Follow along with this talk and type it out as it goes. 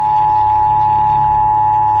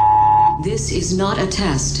This is not a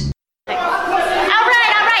test. All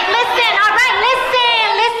right, listen,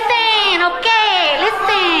 okay,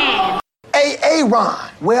 listen. Aaron,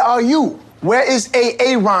 where are you? Where is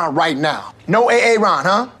Aaron right now? No Aaron,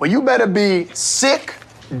 huh? Well, you better be sick,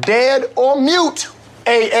 dead, or mute,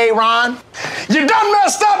 Aaron. You done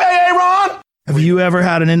messed up, Aaron! Have you ever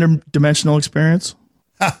had an interdimensional experience?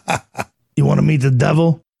 You want to meet the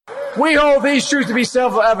devil? We hold these truths to be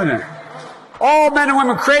self-evident. All men and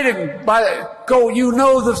women created by you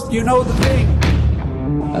know the thing.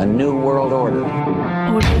 A new world order.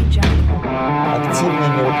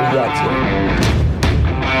 Активное мероприятие.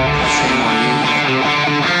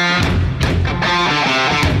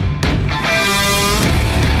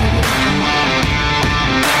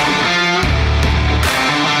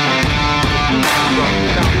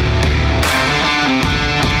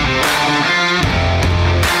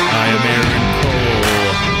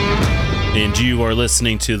 And you are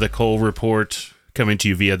listening to The Cole Report, coming to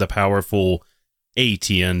you via the powerful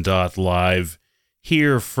ATN.live,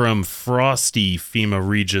 here from frosty FEMA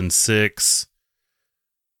Region 6.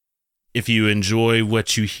 If you enjoy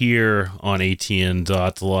what you hear on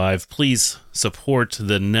ATN.live, please support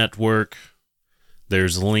the network.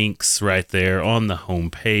 There's links right there on the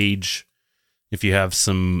homepage. If you have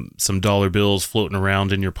some dollar bills floating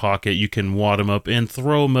around in your pocket, you can wad them up and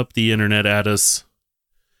throw them up the internet at us.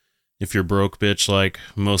 If you're broke, bitch, like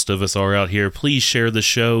most of us are out here, please share the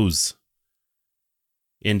shows.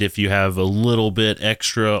 And if you have a little bit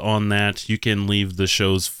extra on that, you can leave the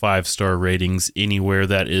show's 5-star ratings anywhere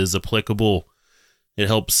that is applicable. It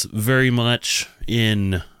helps very much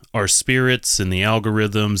in our spirits and the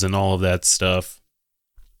algorithms and all of that stuff.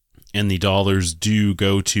 And the dollars do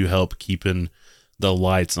go to help keeping the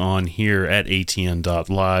lights on here at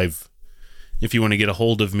ATN.live. If you want to get a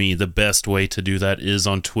hold of me, the best way to do that is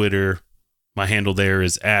on Twitter. My handle there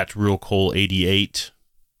is @RealCole88,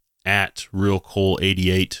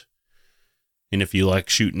 @RealCole88. And if you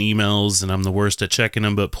like shooting emails, and I'm the worst at checking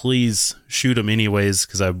them, but please shoot them anyways,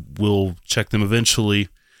 because I will check them eventually.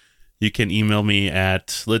 You can email me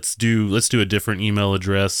at, let's do a different email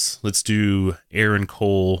address. Let's do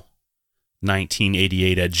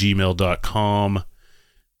AaronCole1988@gmail.com.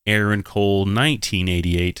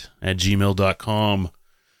 AaronCole1988@gmail.com.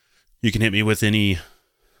 You can hit me with any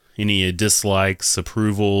dislikes,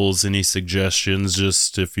 approvals, any suggestions.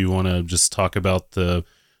 Just if you want to just talk about the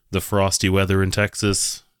frosty weather in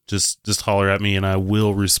Texas, just holler at me and I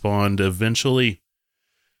will respond eventually.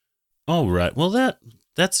 All right. Well,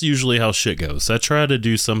 that's usually how shit goes. I try to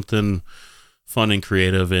do something fun and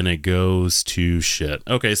creative and it goes to shit.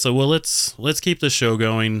 Okay, so let's keep the show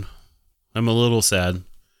going. I'm a little sad.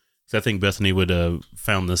 I think Bethany would have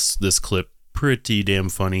found this clip pretty damn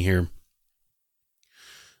funny here.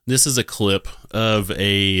 This is a clip of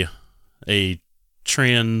a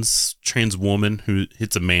trans woman who,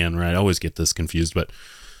 it's a man, right? I always get this confused, but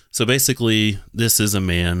so basically this is a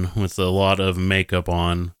man with a lot of makeup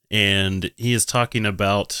on, and he is talking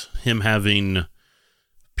about him having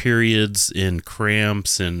periods and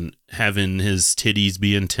cramps and having his titties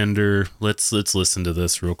being tender. Let's listen to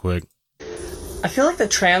this real quick. I feel like the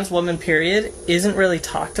trans woman period isn't really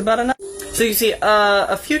talked about enough. So you see,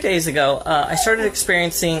 a few days ago, I started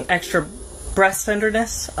experiencing extra breast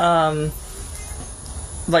tenderness,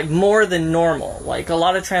 like more than normal. Like a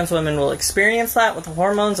lot of trans women will experience that with the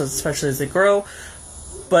hormones, especially as they grow,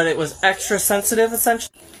 but it was extra sensitive,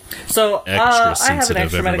 essentially. So I have an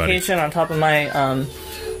extra medication on top of my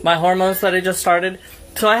my hormones that I just started.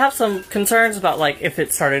 So I have some concerns about like if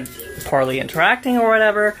it started poorly interacting or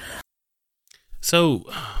whatever.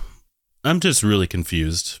 So, I'm just really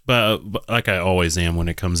confused, but like I always am when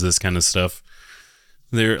it comes to this kind of stuff.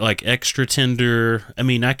 They're like extra tender. I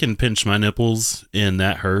mean, I can pinch my nipples and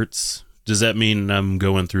that hurts. Does that mean I'm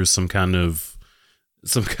going through some kind of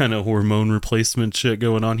hormone replacement shit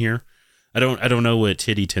going on here? I don't know what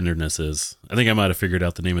titty tenderness is. I think I might have figured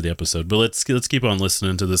out the name of the episode, but let's keep on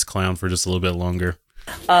listening to this clown for just a little bit longer.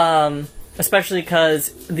 Especially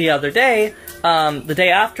because the other day, the day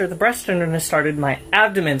after the breast tenderness started, my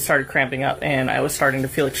abdomen started cramping up, and I was starting to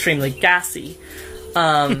feel extremely gassy.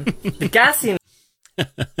 The gassiness...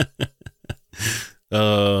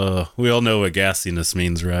 we all know what gassiness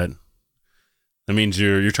means, right? That means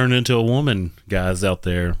you're turning into a woman, guys out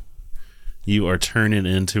there. You are turning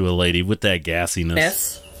into a lady with that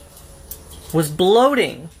gassiness. Was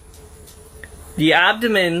bloating. The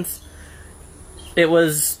abdomens, it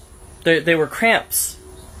was... They were cramps.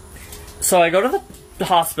 So I go to the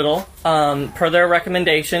hospital, per their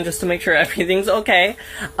recommendation, just to make sure everything's okay.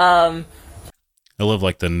 I love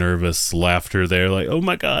like the nervous laughter there, like, oh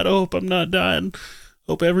my god, I hope I'm not dying.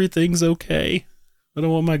 Hope everything's okay. I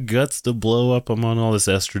don't want my guts to blow up. I'm on all this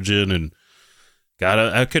estrogen, and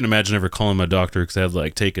God, I couldn't imagine ever calling my doctor because I had to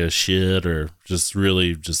like take a shit or just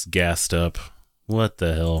really just gassed up. What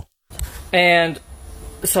the hell? And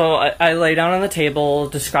so I lay down on the table,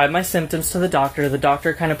 describe my symptoms to the doctor. The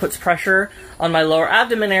doctor kind of puts pressure on my lower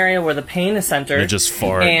abdomen area where the pain is centered. And it just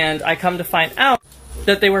fart. And I come to find out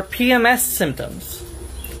that they were PMS symptoms.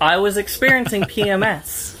 I was experiencing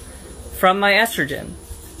PMS from my estrogen.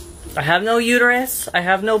 I have no uterus. I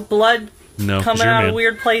have no blood coming out of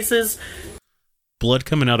weird places. Blood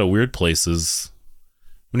coming out of weird places.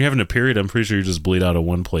 When you're having a period, I'm pretty sure you just bleed out of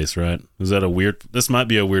one place, right? Is that a weird... This might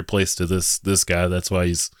be a weird place to this guy. That's why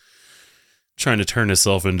he's trying to turn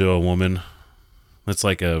himself into a woman. That's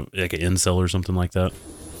like an incel or something like that.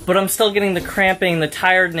 But I'm still getting the cramping, the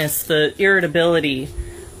tiredness, the irritability,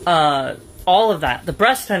 all of that. The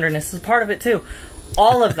breast tenderness is part of it, too.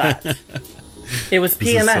 All of that. It was PMS.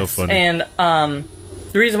 This is so funny. And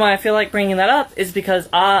the reason why I feel like bringing that up is because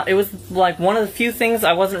it was like one of the few things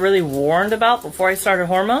I wasn't really warned about before I started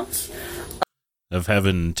hormones. Of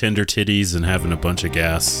having tender titties and having a bunch of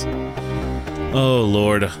gas. Oh,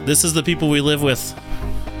 Lord. This is the people we live with.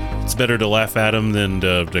 It's better to laugh at them than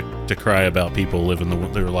to cry about people living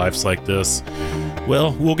their lives like this.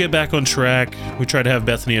 Well, we'll get back on track. We tried to have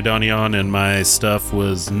Bethany Adani on, and my stuff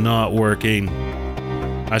was not working.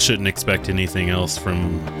 I shouldn't expect anything else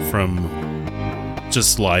from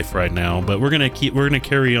just life right now, but we're gonna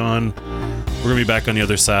carry on. We're gonna be back on the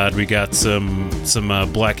other side. We got some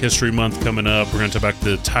Black History Month coming up. We're gonna talk about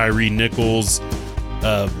the Tyree Nichols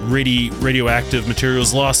radioactive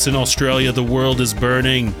materials lost in Australia. The world is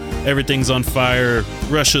burning. Everything's on fire.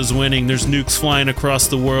 Russia's winning. There's nukes flying across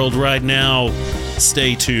the world right now.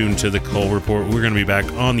 Stay tuned to the Cole Report. We're gonna be back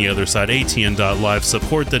on the other side. ATN.live.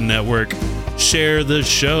 Support the network. Share the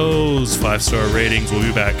shows. 5-star ratings. We'll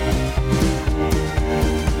be back.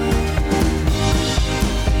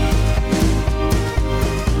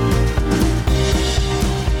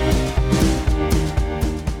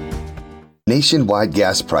 Nationwide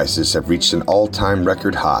gas prices have reached an all-time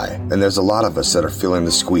record high, and there's a lot of us that are feeling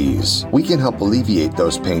the squeeze. We can help alleviate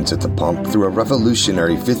those pains at the pump through a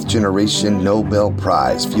revolutionary 5th-generation Nobel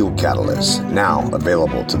Prize fuel catalyst, now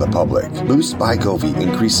available to the public. Boost by Govee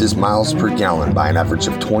increases miles per gallon by an average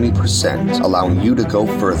of 20%, allowing you to go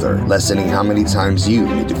further, lessening how many times you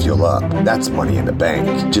need to fuel up. That's money in the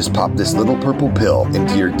bank. Just pop this little purple pill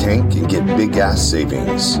into your tank and get big gas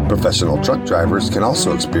savings. Professional truck drivers can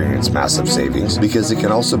also experience massive savings because it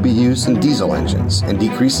can also be used in diesel engines and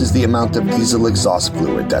decreases the amount of diesel exhaust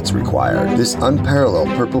fluid that's required. This unparalleled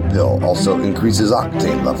purple pill also increases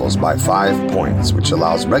octane levels by 5 points, which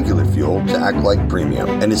allows regular fuel to act like premium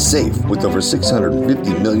and is safe with over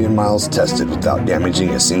 650 million miles tested without damaging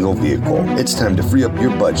a single vehicle. It's time to free up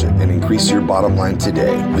your budget and increase your bottom line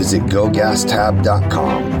today. Visit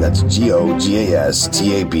GoGasTab.com. That's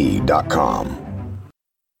GoGasTab.com.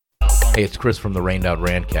 Hey, it's Chris from the Rained Out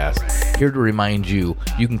Rantcast, here to remind you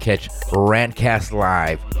can catch Rantcast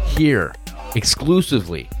Live here,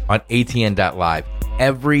 exclusively on ATN.live,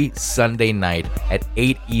 every Sunday night at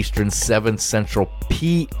 8 Eastern, 7 Central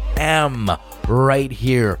p.m. right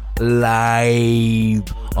here, live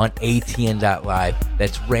on ATN.live.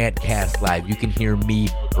 That's Rantcast Live. You can hear me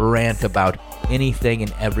rant about anything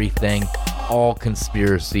and everything, all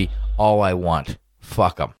conspiracy, all I want.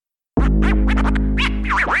 Fuck them.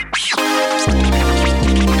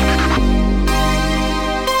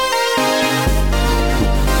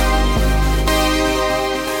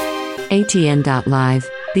 ATN.live,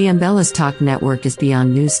 the Umbrellas Talk Network is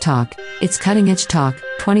beyond news talk. It's cutting-edge talk,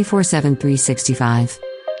 24/7, 365.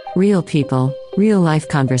 Real people, real-life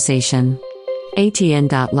conversation.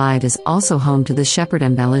 ATN.live is also home to the Shepherd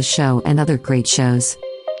Umbrellas Show and other great shows.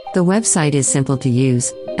 The website is simple to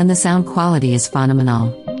use, and the sound quality is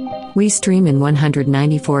phenomenal. We stream in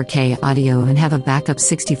 194K audio and have a backup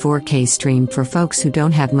 64K stream for folks who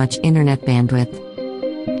don't have much internet bandwidth.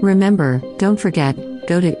 Remember, don't forget,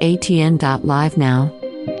 go to ATN.live now.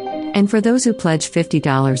 And for those who pledge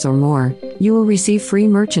 $50 or more, you will receive free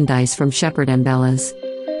merchandise from Shepherd Umbrellas.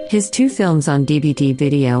 His 2 films on DVD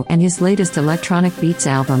video and his latest Electronic Beats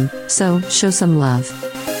album, so show some love.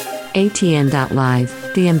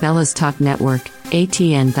 ATN.live, the Umbrellas Talk Network,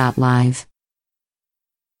 ATN.live.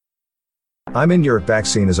 I'm in Your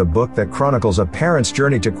Vaccine is a book that chronicles a parent's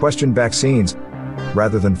journey to question vaccines.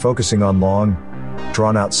 Rather than focusing on long,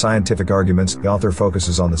 drawn-out scientific arguments, the author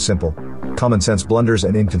focuses on the simple, common-sense blunders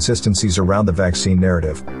and inconsistencies around the vaccine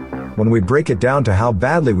narrative. When we break it down to how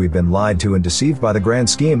badly we've been lied to and deceived by the grand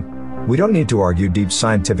scheme, we don't need to argue deep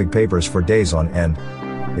scientific papers for days on end.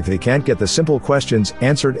 if they can't get the simple questions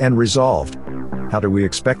answered and resolved, how do we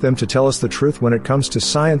expect them to tell us the truth when it comes to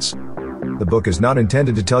science? The book is not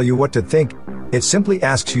intended to tell you what to think. It simply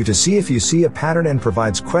asks you to see if you see a pattern and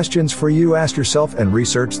provides questions for you to ask yourself and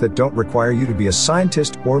research that don't require you to be a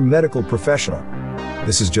scientist or medical professional.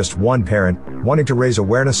 This is just one parent wanting to raise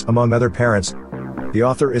awareness among other parents. The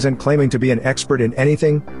author isn't claiming to be an expert in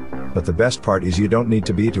anything, but the best part is you don't need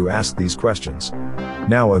to be to ask these questions.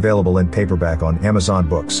 Now available in paperback on Amazon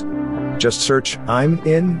Books. Just search I'm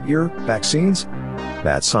in Your Vaccines.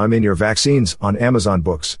 That's I'm in Your Vaccines on Amazon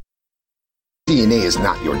Books. DNA is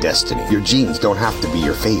not your destiny. Your genes don't have to be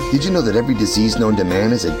your fate. Did you know that every disease known to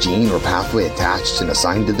man has a gene or pathway attached and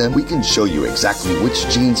assigned to them? We can show you exactly which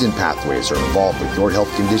genes and pathways are involved with your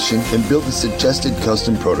health condition and build a suggested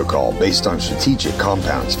custom protocol based on strategic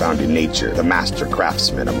compounds found in nature, the master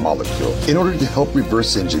craftsman of molecule, in order to help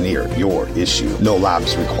reverse engineer your issue. No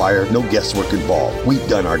labs required, no guesswork involved. We've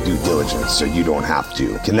done our due diligence so you don't have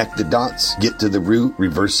to. Connect the dots, get to the root,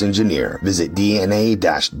 reverse engineer. Visit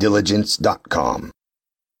DNA-diligence.com.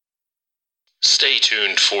 Stay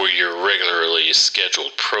tuned for your regularly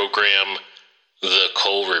scheduled program, The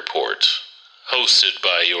Cole Report, hosted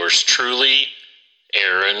by yours truly,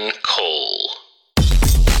 Aaron Cole.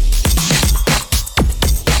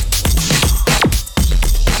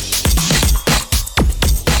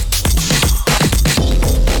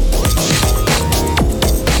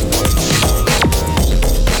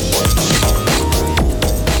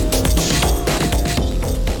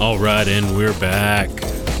 All right, and we're back.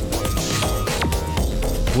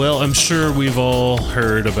 Well, I'm sure we've all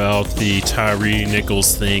heard about the Tyre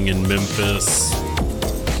Nichols thing in Memphis.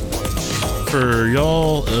 For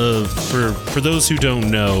y'all, for those who don't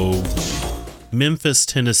know, Memphis,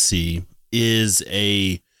 Tennessee is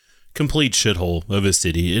a complete shithole of a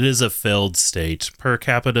city. It is a failed state. Per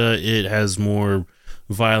capita, it has more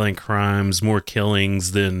violent crimes, more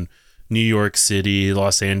killings than New York City,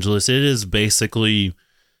 Los Angeles. It is basically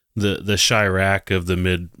the Chirac of the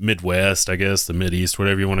Midwest, I guess, the Mideast,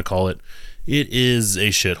 whatever you want to call it. It is a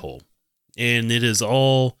shithole. And it is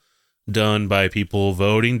all done by people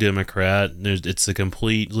voting Democrat. It's a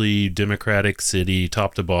completely Democratic city,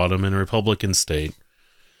 top to bottom, and a Republican state.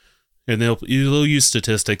 And they'll use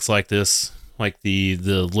statistics like this, like the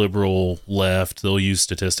liberal left. They'll use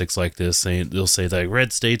statistics like this. They'll say that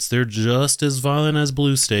red states, they're just as violent as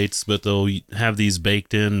blue states, but they'll have these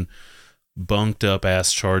baked in, bunked up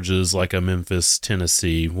ass charges like a Memphis,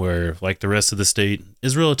 Tennessee, where like the rest of the state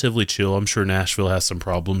is relatively chill. I'm sure Nashville has some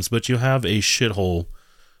problems, but you have a shithole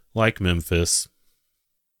like Memphis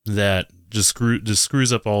that just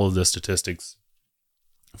screws up all of the statistics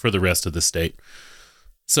for the rest of the state.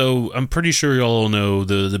 So I'm pretty sure y'all know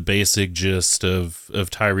the basic gist of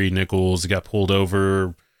Tyre Nichols. He got pulled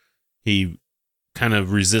over. He kind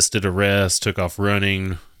of resisted arrest, took off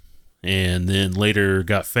running, and then later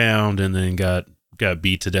got found and then got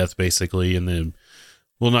beat to death, basically. And then,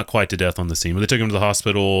 well, not quite to death on the scene, but they took him to the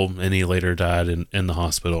hospital, and he later died in the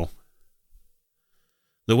hospital.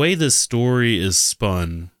 The way this story is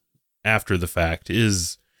spun after the fact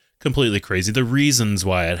is completely crazy. The reasons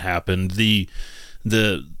why it happened, the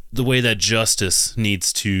way that justice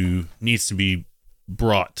needs to be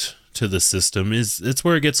brought to the system it's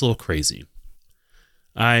where it gets a little crazy.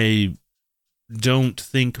 I don't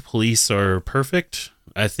think police are perfect.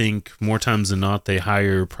 I think more times than not they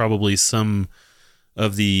hire probably some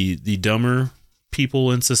of the dumber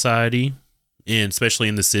people in society, and especially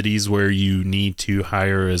in the cities where you need to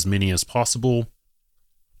hire as many as possible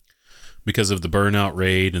because of the burnout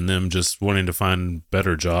rate and them just wanting to find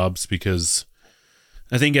better jobs. Because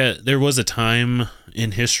I think there was a time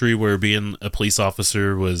in history where being a police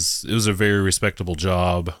officer was a very respectable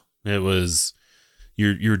job. It was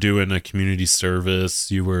you're doing a community service.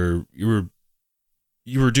 You were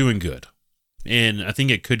doing good. And I think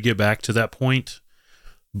it could get back to that point.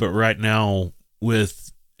 But right now,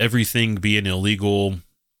 with everything being illegal,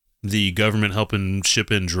 the government helping ship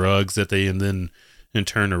in drugs that they and then in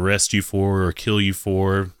turn arrest you for or kill you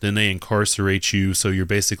for, then they incarcerate you, so you're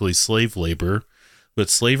basically slave labor. But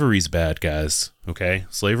slavery's bad, guys, okay?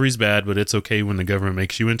 Slavery's bad, but it's okay when the government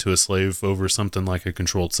makes you into a slave over something like a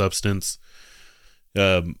controlled substance.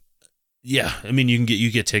 Yeah, I mean, you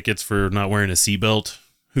get tickets for not wearing a seatbelt.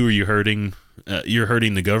 Who are you hurting? You're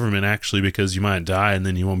hurting the government, actually, because you might die and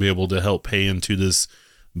then you won't be able to help pay into this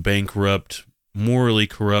bankrupt, morally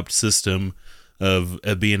corrupt system of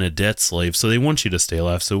being a debt slave. So they want you to stay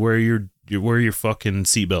alive. So wear your fucking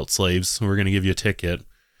seatbelt, slaves. We're going to give you a ticket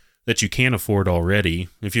that you can't afford already.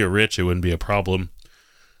 If you're rich, it wouldn't be a problem.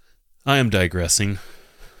 I am digressing.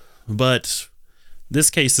 But this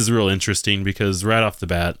case is real interesting because right off the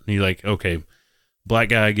bat, you're like, okay, black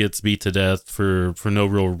guy gets beat to death for no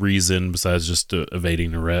real reason besides just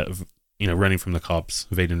evading arrest, running from the cops,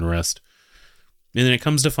 evading arrest. And then it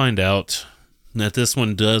comes to find out that this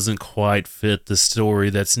one doesn't quite fit the story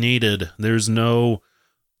that's needed. There's no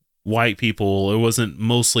white people. It wasn't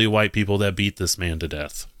mostly white people that beat this man to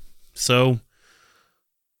death. So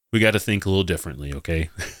we got to think a little differently, okay?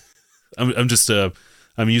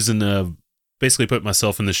 I'm using basically put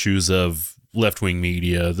myself in the shoes of left-wing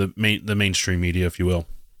media, the mainstream media, if you will.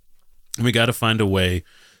 And we got to find a way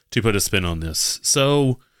to put a spin on this.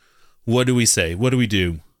 So what do we say? What do we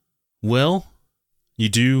do? Well, you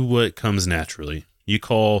do what comes naturally. You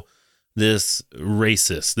call this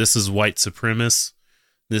racist. This is white supremacist.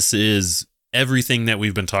 This is everything that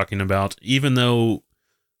we've been talking about. Even though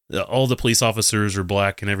all the police officers are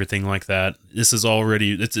black and everything like that, this is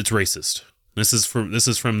already, it's racist. This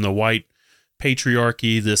is from the white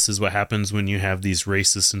patriarchy. This is what happens when you have these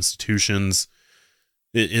racist institutions.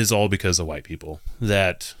 It is all because of white people.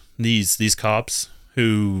 That these cops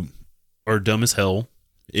who are dumb as hell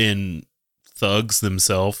and thugs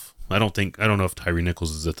themselves. I don't know if Tyree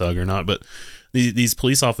Nichols is a thug or not, but these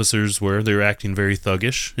police officers they're acting very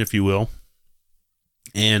thuggish, if you will,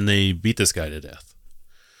 and they beat this guy to death.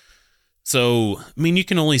 So, I mean, you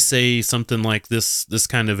can only say something like this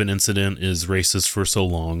kind of an incident is racist for so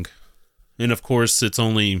long. And of course, it's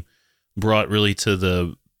only brought really to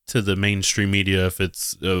the mainstream media if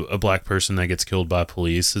it's a black person that gets killed by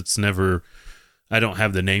police. It's never, I don't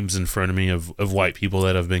have the names in front of me of white people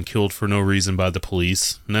that have been killed for no reason by the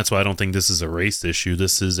police. And that's why I don't think this is a race issue.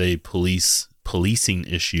 This is a policing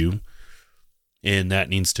issue. And that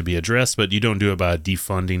needs to be addressed, but you don't do it by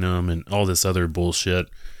defunding them and all this other bullshit.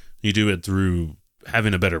 You do it through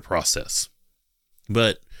having a better process.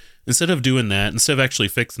 But instead of doing that, instead of actually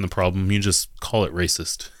fixing the problem, you just call it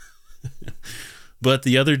racist. But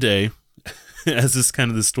the other day, as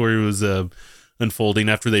the story was unfolding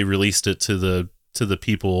after they released it to the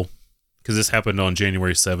people, because this happened on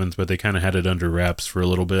January 7th, but they kind of had it under wraps for a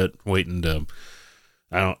little bit, waiting to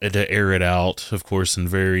air it out, of course, in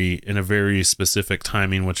a very specific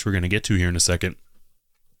timing, which we're going to get to here in a second.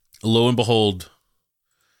 Lo and behold,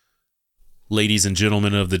 ladies and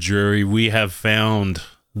gentlemen of the jury, we have found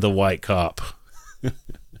the white cop.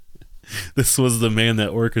 This was the man that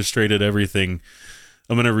orchestrated everything.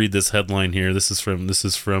 I'm going to read this headline here. This is from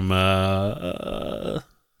the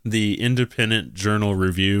Independent Journal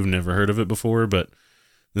Review. Never heard of it before, but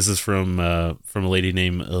this is from a lady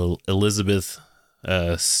named Elizabeth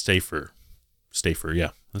Stafer. Yeah,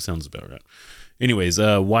 that sounds about right. Anyways,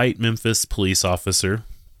 white Memphis police officer.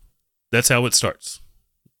 That's how it starts.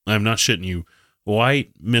 I'm not shitting you.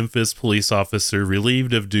 White Memphis police officer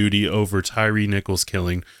relieved of duty over Tyree Nichols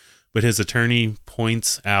killing, but his attorney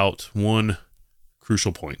points out one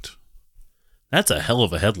crucial point. That's a hell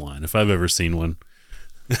of a headline if I've ever seen one.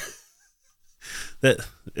 I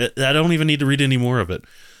don't even need to read any more of it.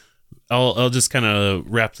 I'll just kind of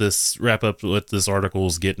wrap up what this article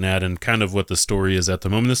is getting at and kind of what the story is at the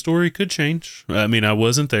moment. The story could change. I mean, I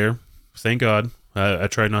wasn't there. Thank God. I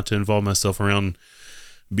tried not to involve myself around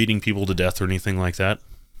beating people to death or anything like that.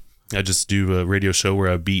 I just do a radio show where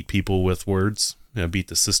I beat people with words. I beat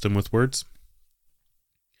the system with words.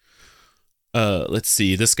 Let's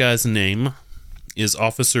see. This guy's name is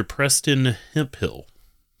Officer Preston Hemphill.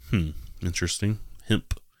 Interesting.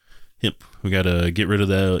 Hemp. We gotta get rid of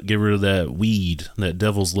that weed, that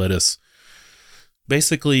devil's lettuce.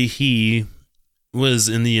 Basically, he was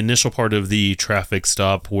in the initial part of the traffic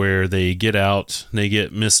stop where they get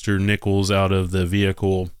Mr. Nichols out of the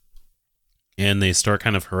vehicle and they start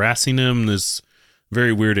kind of harassing him. There's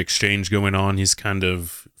very weird exchange going on. He's kind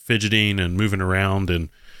of fidgeting and moving around, and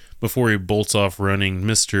before he bolts off running,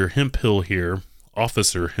 Mr. Hemphill here,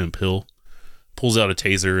 Officer Hemphill, pulls out a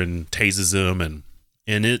taser and tases him,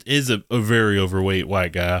 and it is a very overweight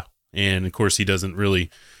white guy, and of course he doesn't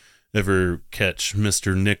really ever catch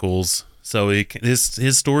Mr. Nichols. So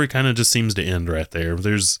his story kind of just seems to end right there.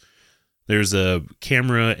 There's a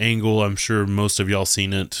camera angle. I'm sure most of y'all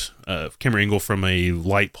seen it. Camera angle from a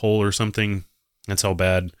light pole or something. That's how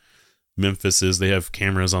bad Memphis is. They have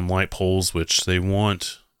cameras on light poles, which they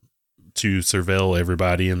want to surveil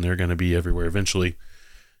everybody, and they're going to be everywhere eventually.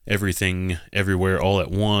 Everything, everywhere, all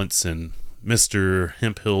at once. And Mr.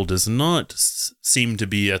 Hemphill does not seem to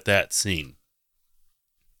be at that scene.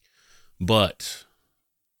 But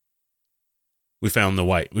we found the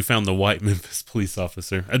white Memphis police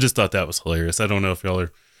officer. I just thought that was hilarious. I don't know if y'all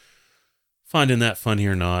are finding that funny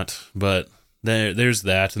or not, but there's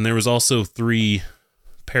that. And there was also 3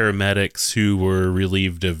 paramedics who were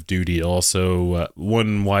relieved of duty. Also,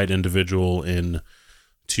 one white individual and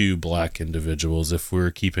 2 black individuals, if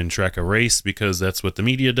we're keeping track of race, because that's what the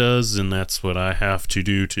media does, and that's what I have to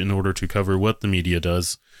do in order to cover what the media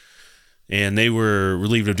does. And they were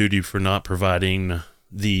relieved of duty for not providing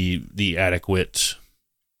the adequate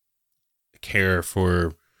care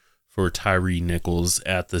for Tyre Nichols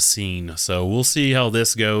at the scene. So we'll see how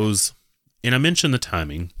this goes. And I mentioned the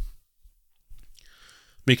timing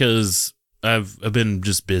because I've been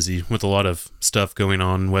just busy with a lot of stuff going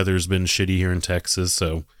on. Weather's been shitty here in Texas,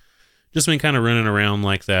 so just been kind of running around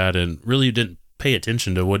like that, and really didn't pay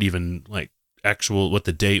attention to what even what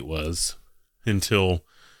the date was until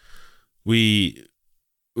we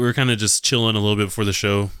were kind of just chilling a little bit before the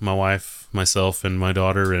show. My wife, myself, and my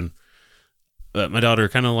daughter, and my daughter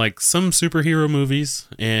kind of like some superhero movies,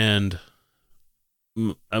 and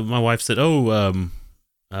my wife said, "Oh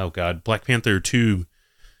God, Black Panther 2.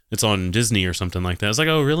 It's on Disney or something like that." I was like,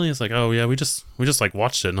 "Oh, really?" It's like, "Oh, yeah, we just like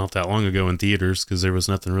watched it not that long ago in theaters because there was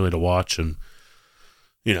nothing really to watch." And,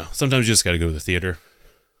 sometimes you just got to go to the theater.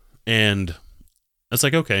 And it's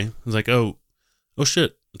like, okay. I was like, oh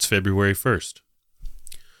shit, it's February 1st.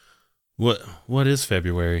 What is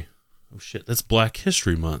February? Oh shit, that's Black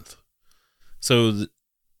History Month. So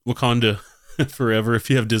Wakanda Forever, if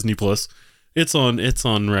you have Disney Plus, it's on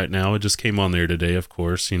right now. It just came on there today, of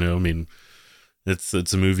course,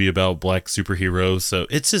 It's a movie about black superheroes, so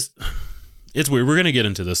it's weird. We're gonna get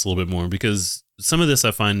into this a little bit more because some of this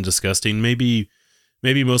I find disgusting. Maybe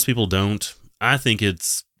most people don't. I think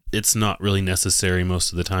it's not really necessary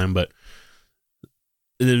most of the time. But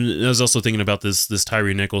I was also thinking about this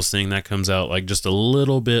Tyre Nichols thing that comes out like just a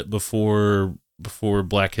little bit before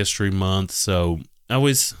Black History Month. So I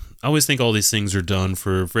always think all these things are done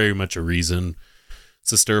for very much a reason.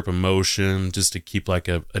 To stir up emotion, just to keep like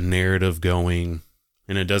a narrative going.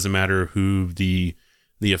 And it doesn't matter who the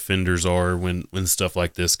offenders are when stuff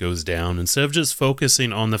like this goes down, instead of just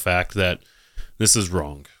focusing on the fact that this is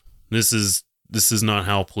wrong. This is not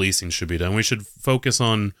how policing should be done. We should focus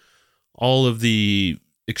on all of the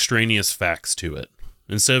extraneous facts to it.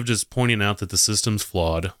 Instead of just pointing out that the system's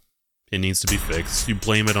flawed, it needs to be fixed, you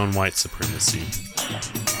blame it on white supremacy.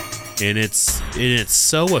 And it's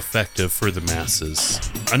so effective for the masses.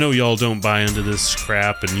 I know y'all don't buy into this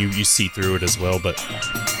crap and you see through it as well, but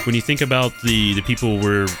when you think about the people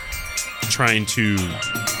we're trying to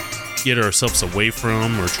get ourselves away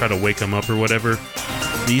from or try to wake them up or whatever,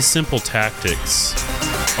 these simple tactics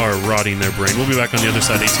are rotting their brain. We'll be back on the other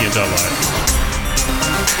side, ATN.live.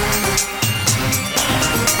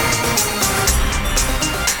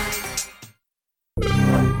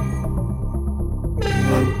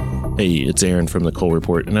 Hey, it's Aaron from the Cole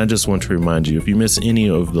Report, and I just want to remind you, if you miss any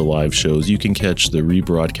of the live shows, you can catch the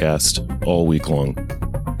rebroadcast all week long.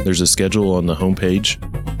 There's a schedule on the homepage.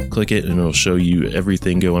 Click it and it'll show you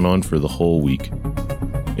everything going on for the whole week.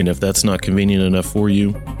 And if that's not convenient enough for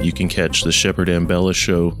you, you can catch the Shepard and Bella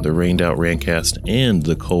Show, the Rained Out Rantcast, and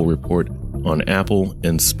the Cole Report on Apple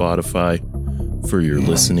and Spotify for your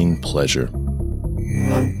listening pleasure.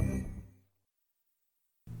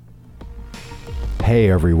 Hey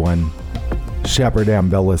everyone, Shepard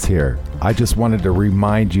Ambellas here. I just wanted to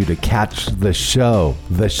remind you to catch the show,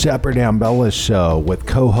 the Shepard Ambellas Show with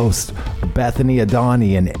co-hosts Bethany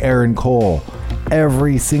Adani and Aaron Cole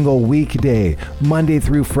every single weekday, Monday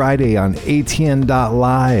through Friday on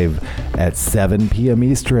ATN.live at 7 p.m.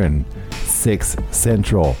 Eastern, 6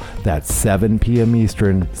 Central. That's 7 p.m.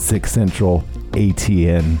 Eastern, 6 Central,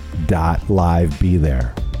 ATN.live. Be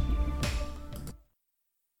there.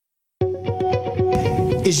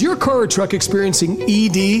 Is your car or truck experiencing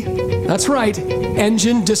ED? That's right,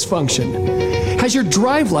 engine dysfunction. Has your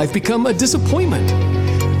drive life become a disappointment?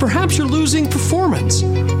 Perhaps you're losing performance,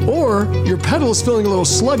 or your pedal is feeling a little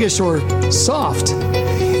sluggish or soft.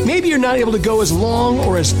 Maybe you're not able to go as long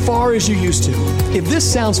or as far as you used to. If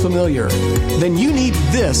this sounds familiar, then you need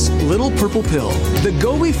this little purple pill. The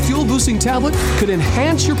Gobi Fuel Boosting Tablet could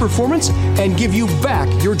enhance your performance and give you back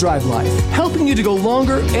your drive life, helping you to go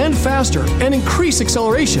longer and faster and increase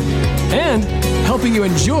acceleration, and helping you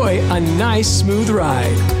enjoy a nice, smooth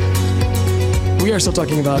ride. We are still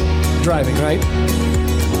talking about driving, right?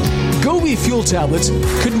 Gobi Fuel Tablets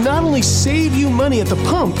could not only save you money at the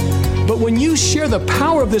pump, but when you share the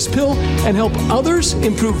power of this pill and help others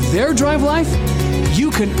improve their drive life, you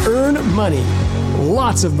can earn money,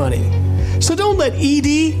 lots of money. So don't let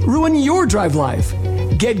ED ruin your drive life.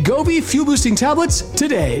 Get Gobi Fuel Boosting Tablets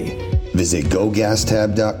today. Visit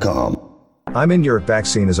GoGasTab.com. I'm in Your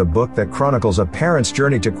Vaccine is a book that chronicles a parent's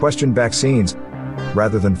journey to question vaccines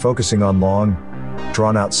rather than focusing on long,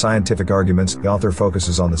 drawn-out scientific arguments, the author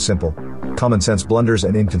focuses on the simple, common-sense blunders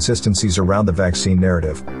and inconsistencies around the vaccine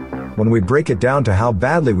narrative. When we break it down to how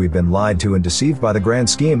badly we've been lied to and deceived by the grand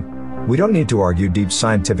scheme, we don't need to argue deep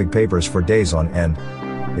scientific papers for days on end.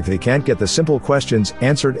 If they can't get the simple questions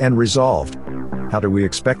answered and resolved, how do we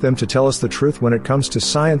expect them to tell us the truth when it comes to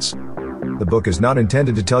science? The book is not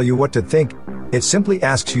intended to tell you what to think. It simply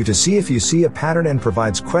asks you to see if you see a pattern and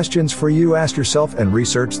provides questions for you to ask yourself and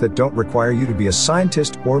research that don't require you to be a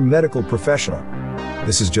scientist or medical professional.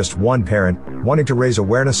 This is just one parent wanting to raise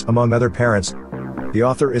awareness among other parents. The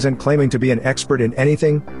author isn't claiming to be an expert in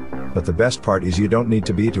anything, but the best part is you don't need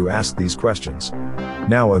to be to ask these questions.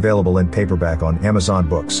 Now available in paperback on Amazon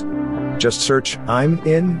Books. Just search I'm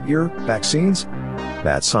in your vaccines.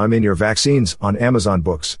 That's I'm in your vaccines on Amazon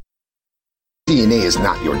Books. DNA is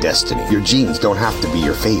not your destiny. Your genes don't have to be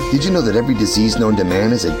your fate. Did you know that every disease known to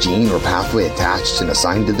man has a gene or pathway attached and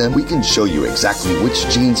assigned to them? We can show you exactly which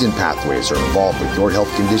genes and pathways are involved with your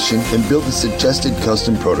health condition and build a suggested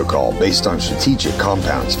custom protocol based on strategic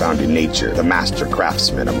compounds found in nature, the master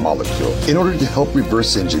craftsman of molecules, in order to help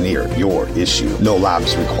reverse engineer your issue. No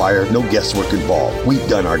labs required, no guesswork involved. We've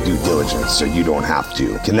done our due diligence so you don't have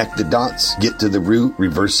to. Connect the dots, get to the root,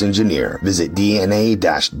 reverse engineer. Visit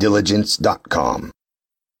DNA-diligence.com. The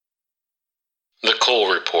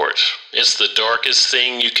Cole Report. It's the darkest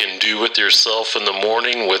thing you can do with yourself in the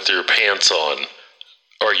morning with your pants on.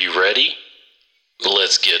 Are you ready?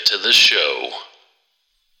 Let's get to the show.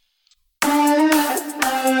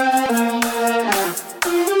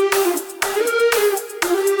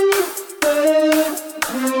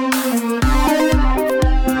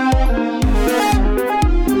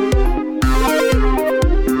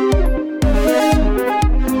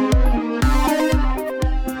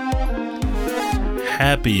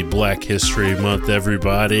 Happy Black History Month,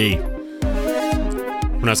 everybody.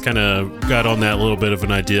 When I was kind of got on that little bit of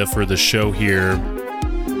an idea for the show here,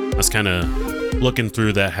 I was kind of looking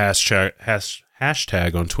through that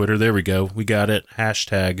hashtag on Twitter. There we go. We got it.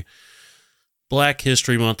 Hashtag Black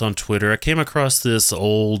History Month on Twitter. I came across this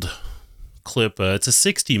old clip. It's a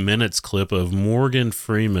 60 Minutes clip of Morgan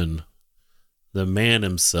Freeman, the man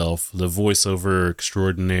himself, the voiceover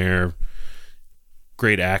extraordinaire,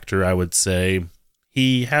 great actor, I would say.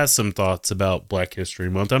 He has some thoughts about Black History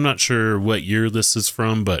Month. I'm not sure what year this is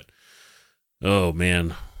from, but oh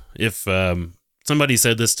man, if somebody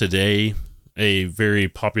said this today, a very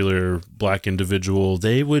popular black individual,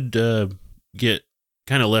 they would get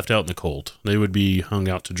kind of left out in the cold. They would be hung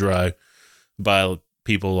out to dry by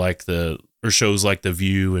people like shows like The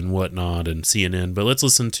View and whatnot and CNN. But let's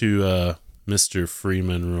listen to Mr.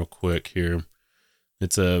 Freeman real quick here.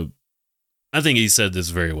 I think he said this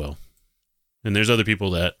very well. And there's other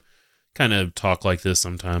people that kind of talk like this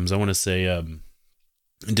sometimes. I want to say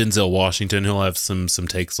Denzel Washington, he'll have some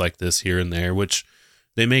takes like this here and there, which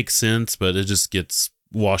they make sense, but it just gets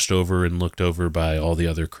washed over and looked over by all the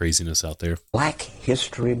other craziness out there. Black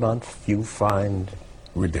History Month you find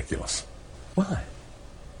ridiculous. Why?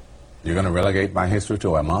 You're going to relegate my history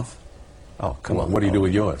to a month? Oh, come on. What do you do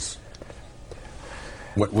with yours?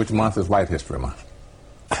 Which month is White History Month?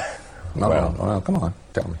 No, come on,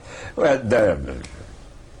 tell me. Well,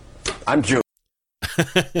 I'm Jewish.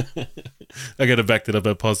 I gotta back that up.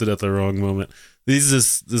 I paused it at the wrong moment.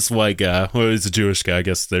 This white guy. Well, he's a Jewish guy. I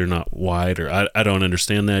guess they're not white, or I don't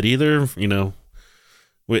understand that either. You know,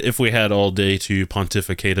 if we had all day to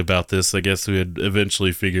pontificate about this, I guess we would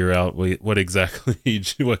eventually figure out what exactly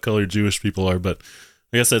what color Jewish people are. But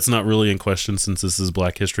I guess that's not really in question since this is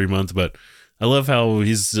Black History Month. But I love how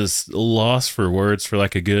he's just lost for words for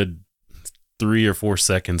like a good 3 or 4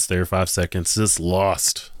 seconds there, 5 seconds, just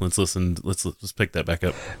lost. Let's listen. Let's pick that back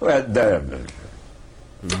up. Well,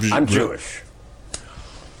 I'm Jewish.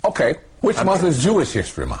 Okay, which month is Jewish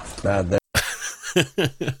History Month?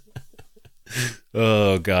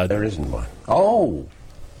 Oh God, there isn't one. Oh,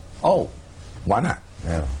 why not?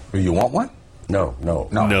 Yeah. You want one? No.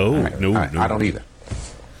 All right. I don't either.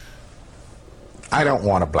 I don't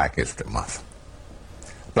want a Black History Month.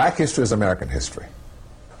 Black history is American history.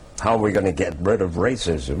 How are we going to get rid of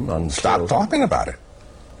racism? Stop talking about it.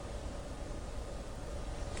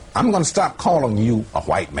 I'm going to stop calling you a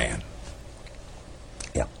white man.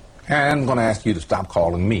 Yeah. And I'm going to ask you to stop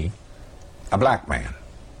calling me a black man.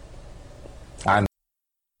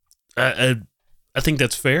 I think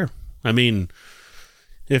that's fair. I mean,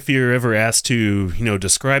 if you're ever asked to,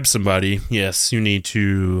 describe somebody, yes, you need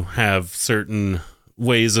to have certain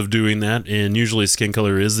ways of doing that, and usually skin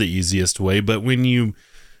color is the easiest way. But when you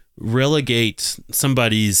relegate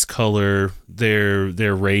somebody's color,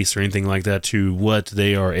 their race or anything like that to what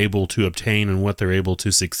they are able to obtain and what they're able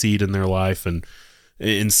to succeed in their life, and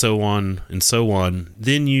and so on and so on,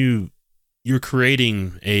 then you're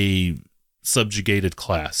creating a subjugated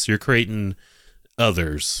class. You're creating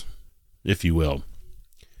others, if you will.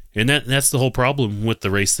 And that's the whole problem with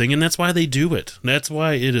the race thing, and that's why they do it. That's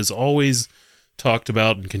why it is always talked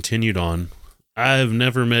about and continued on. I've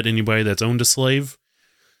never met anybody that's owned a slave,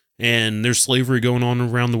 and there's slavery going on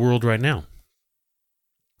around the world right now.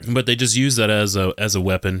 But they just use that as a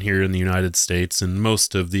weapon here in the United States and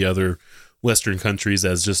most of the other Western countries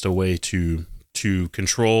as just a way to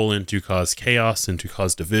control and to cause chaos and to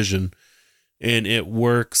cause division. And it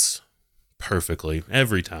works perfectly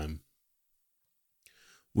every time.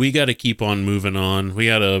 We got to keep on moving on. We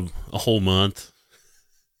got a whole month.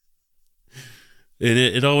 And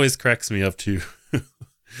it always cracks me up too.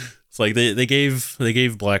 It's like they gave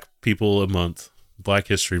black people a month, Black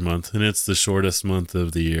History Month, and it's the shortest month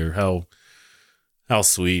of the year. How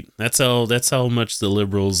sweet. That's how much the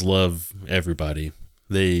liberals love everybody.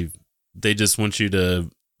 They just want you to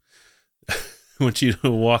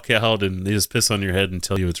walk out and they just piss on your head and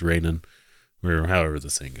tell you it's raining, or however the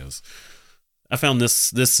saying goes. I found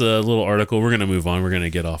this little article. We're going to move on. We're going to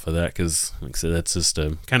get off of that because, like I said, that's just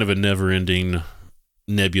a kind of a never-ending,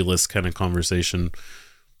 nebulous kind of conversation.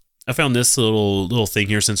 I found this little thing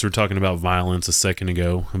here since we're talking about violence a second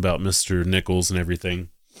ago, about Mr. Nichols and everything.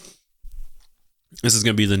 This is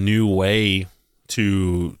going to be the new way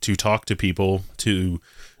to talk to people, to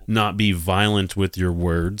not be violent with your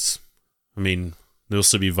words. I mean, there'll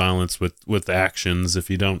still be violence with actions if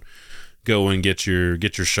you don't go and get your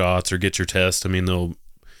shots or get your test. I mean, they'll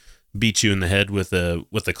beat you in the head with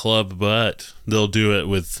a club, but they'll do it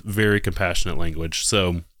with very compassionate language.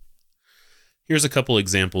 So here's a couple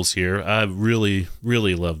examples here. I really,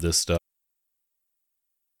 really love this stuff.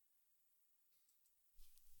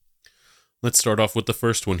 Let's start off with the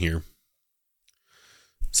first one here.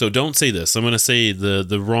 So don't say this. I'm going to say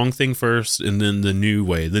the wrong thing first and then the new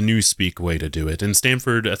way, the new speak way to do it. In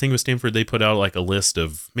Stanford, I think it was Stanford, they put out like a list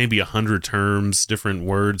of maybe 100 terms, different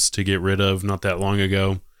words to get rid of not that long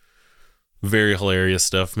ago. Very hilarious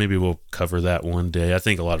stuff. Maybe we'll cover that one day. I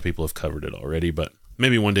think a lot of people have covered it already, but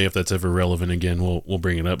maybe one day if that's ever relevant again, we'll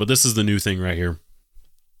bring it up. But this is the new thing right here.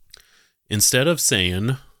 Instead of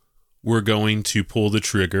saying, we're going to pull the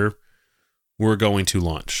trigger, we're going to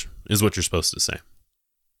launch, is what you're supposed to say.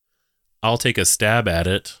 I'll take a stab at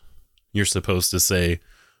it. You're supposed to say,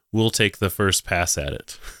 we'll take the first pass at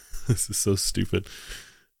it. This is so stupid.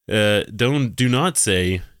 Do not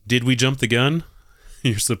say, did we jump the gun?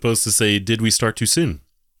 You're supposed to say, did we start too soon?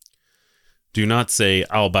 Do not say,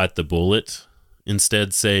 I'll bite the bullet.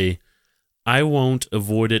 Instead say, I won't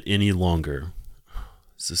avoid it any longer.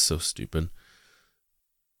 This is so stupid.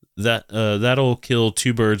 That'll kill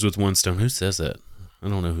two birds with one stone. Who says that? I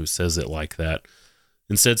don't know who says it like that.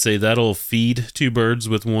 Instead say, that'll feed two birds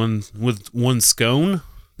with one scone.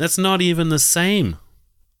 That's not even the same.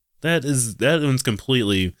 That one's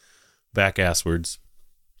completely back-ass words.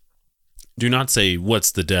 Do not say,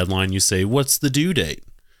 what's the deadline? You say, what's the due date?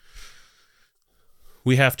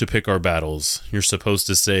 We have to pick our battles. You're supposed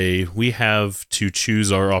to say, we have to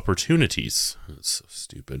choose our opportunities. That's so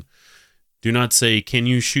stupid. Do not say, can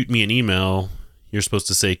you shoot me an email? You're supposed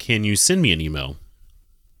to say, can you send me an email?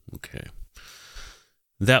 Okay.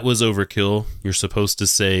 That was overkill. You're supposed to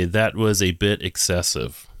say, that was a bit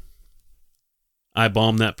excessive. I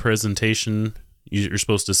bombed that presentation. You're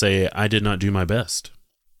supposed to say, I did not do my best.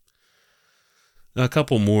 A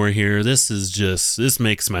couple more here. This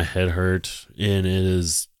makes my head hurt, and it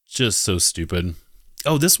is just so stupid.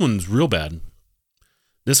 Oh, this one's real bad.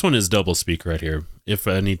 This one is doublespeak right here. If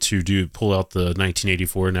I need to pull out the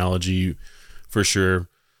 1984 analogy for sure.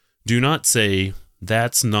 Do not say,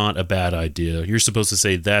 that's not a bad idea. You're supposed to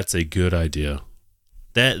say, that's a good idea.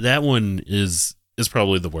 That one is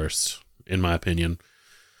probably the worst, in my opinion.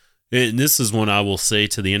 And this is one I will say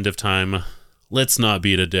to the end of time. Let's not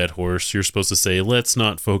beat a dead horse. You're supposed to say, let's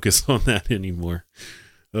not focus on that anymore.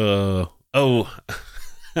 I don't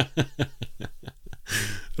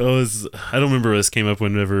remember this came up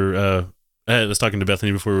whenever I was talking to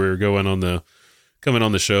Bethany before we were coming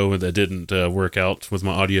on the show that didn't work out with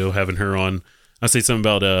my audio, having her on. I say something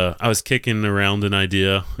about I was kicking around an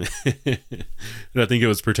idea, and I think it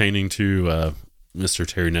was pertaining to Mr.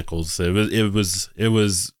 Terry Nichols. It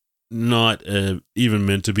was not even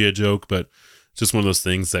meant to be a joke, but just one of those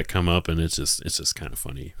things that come up, and it's just kind of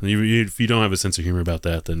funny. If you don't have a sense of humor about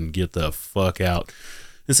that, then get the fuck out.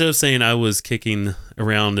 Instead of saying I was kicking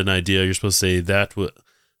around an idea, you're supposed to say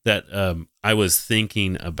that I was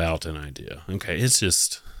thinking about an idea. Okay, it's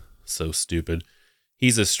just so stupid.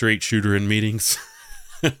 He's a straight shooter in meetings.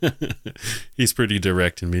 He's pretty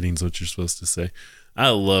direct in meetings, what you're supposed to say. I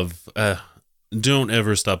love, don't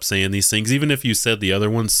ever stop saying these things. Even if you said the other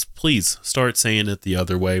ones, please start saying it the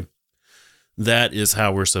other way. That is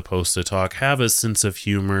how we're supposed to talk. Have a sense of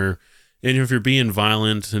humor. And if you're being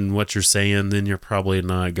violent in what you're saying, then you're probably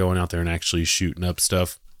not going out there and actually shooting up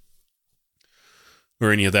stuff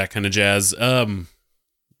or any of that kind of jazz. Mr.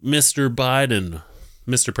 Biden,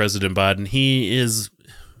 Mr. President Biden, he's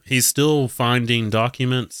still finding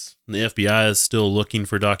documents. The FBI is still looking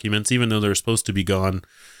for documents, even though they're supposed to be gone.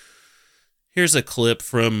 Here's a clip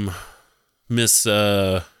from Miss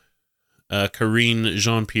Karine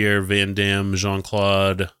Jean-Pierre Van Damme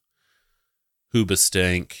Jean-Claude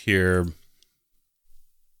Hoobastank here.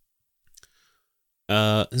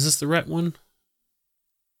 Is this the right one?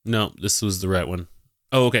 No, this was the right one.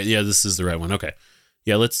 Oh, okay. Yeah, this is the right one. Okay.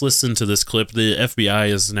 Yeah, let's listen to this clip. The FBI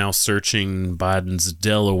is now searching Biden's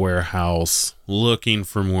Delaware house, looking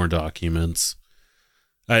for more documents.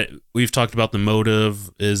 We've talked about the motive.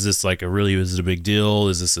 Is this is it a big deal?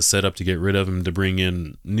 Is this a setup to get rid of him, to bring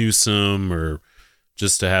in Newsom, or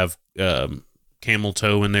just to have camel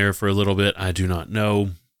toe in there for a little bit? I do not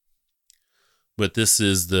know. But this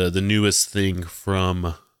is the newest thing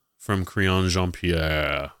from Karine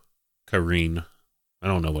Jean-Pierre. Karine. I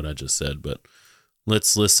don't know what I just said, but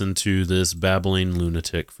let's listen to this babbling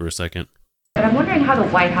lunatic for a second. But I'm wondering how the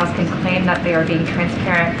White House can claim that they are being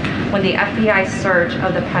transparent when the FBI search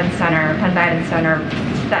of the Penn Biden Center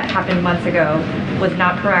that happened months ago was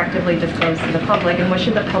not proactively disclosed to the public. And what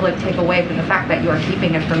should the public take away from the fact that you are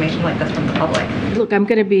keeping information like this from the public? Look, I'm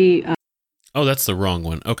going to be... Oh, that's the wrong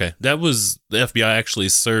one. Okay. That was... The FBI actually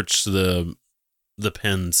searched the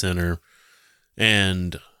Penn Center,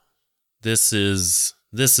 and this is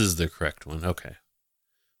the correct one. Okay.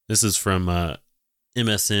 This is from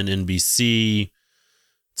MSNBC.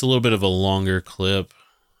 It's a little bit of a longer clip.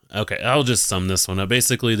 Okay, I'll just sum this one up.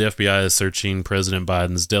 Basically, the FBI is searching President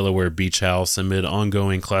Biden's Delaware beach house amid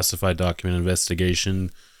ongoing classified document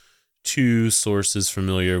investigation. Two sources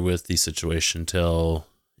familiar with the situation tell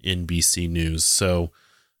NBC News. So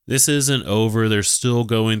this isn't over. They're still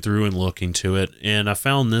going through and looking to it. And I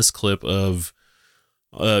found this clip of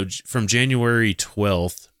from January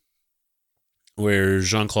 12th, where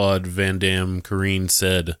Jean-Claude Van Damme Karine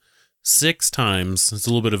said 6 times, it's a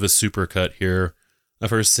little bit of a supercut here, of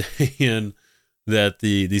her saying that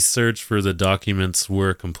the search for the documents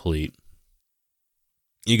were complete.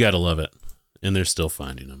 You gotta love it. And they're still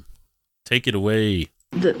finding them. Take it away.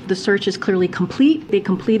 The search is clearly complete. They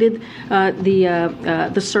completed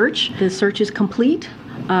the search. The search is complete.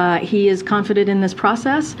 He is confident in this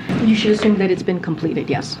process. You should assume that it's been completed,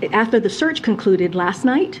 yes. After the search concluded last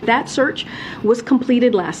night, that search was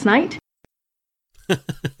completed last night.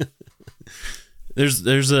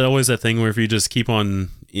 There's always that thing where if you just keep on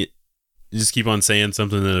saying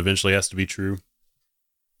something that eventually has to be true.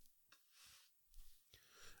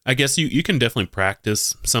 I guess you can definitely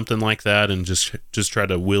practice something like that and just try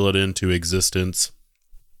to will it into existence.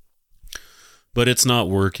 But it's not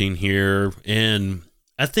working here, and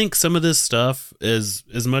I think some of this stuff is,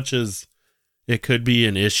 as much as it could be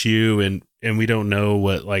an issue, and we don't know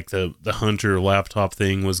what like the Hunter laptop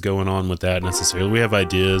thing was going on with that necessarily. We have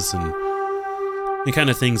ideas and the kind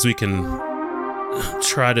of things we can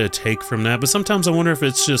try to take from that. But sometimes I wonder if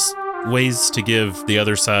it's just ways to give the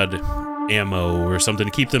other side ammo or something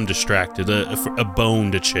to keep them distracted, a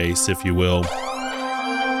bone to chase, if you will.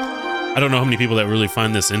 I don't know how many people that really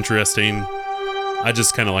find this interesting. I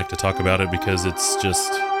just kind of like to talk about it because it's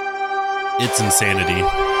insanity,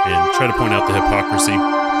 and try to point out the hypocrisy.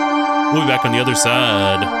 We'll be back on the other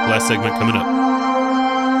side. Last segment coming up.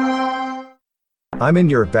 I'm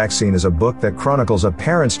in Your Vaccine is a book that chronicles a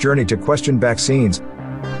parent's journey to question vaccines.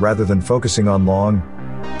 Rather than focusing on long,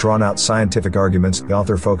 drawn-out scientific arguments, the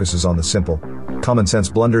author focuses on the simple, common-sense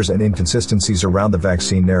blunders and inconsistencies around the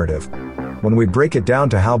vaccine narrative. When we break it down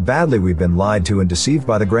to how badly we've been lied to and deceived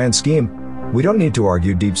by the grand scheme, we don't need to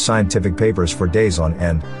argue deep scientific papers for days on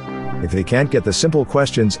end. If they can't get the simple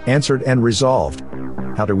questions answered and resolved,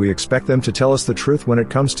 how do we expect them to tell us the truth when it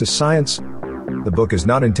comes to science? The book is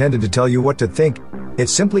not intended to tell you what to think. It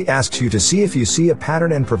simply asks you to see if you see a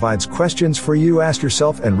pattern and provides questions for you to ask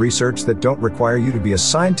yourself and research that don't require you to be a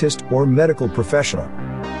scientist or medical professional.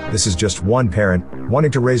 This is just one parent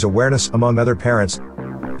wanting to raise awareness among other parents.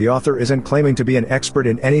 The author isn't claiming to be an expert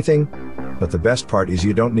in anything, but the best part is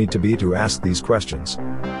you don't need to be to ask these questions.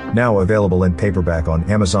 Now available in paperback on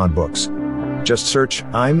Amazon Books. Just search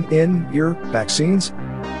I'm in Your Vaccines.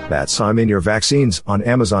 That's I'm in Your Vaccines on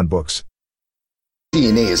Amazon Books.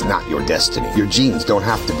 DNA is not your destiny. Your genes don't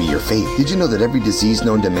have to be your fate. Did you know that every disease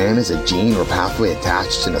known to man has a gene or pathway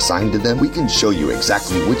attached and assigned to them? We can show you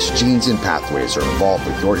exactly which genes and pathways are involved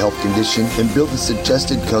with your health condition and build a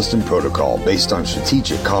suggested custom protocol based on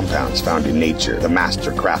strategic compounds found in nature, the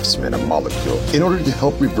master craftsman of molecules, in order to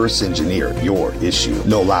help reverse engineer your issue.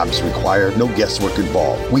 No labs required, no guesswork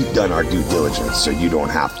involved. We've done our due diligence so you don't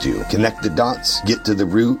have to. Connect the dots, get to the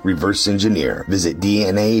root, reverse engineer. Visit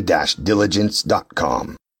DNA-diligence.com.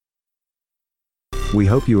 We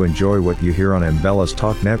hope you enjoy what you hear on Mbellas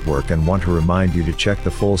Talk Network and want to remind you to check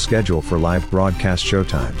the full schedule for live broadcast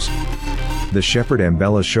showtimes. The Shepherd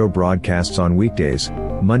Mbellas Show broadcasts on weekdays,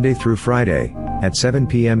 Monday through Friday, at 7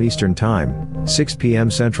 p.m. Eastern Time, 6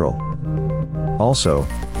 p.m. Central. Also,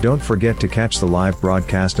 don't forget to catch the live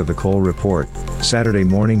broadcast of the Cole Report, Saturday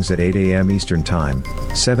mornings at 8 a.m. Eastern Time,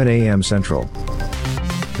 7 a.m. Central.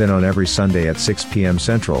 Then on every Sunday at 6 p.m.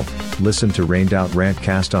 Central, listen to Rained Out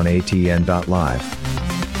Rantcast on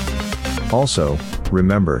ATN.live. Also,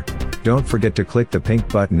 remember, don't forget to click the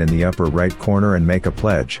pink button in the upper right corner and make a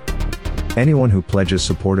pledge. Anyone who pledges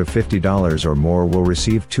support of $50 or more will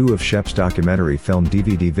receive 2 of Shep's documentary film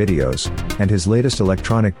DVD videos, and his latest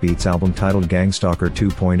electronic beats album titled Gangstalker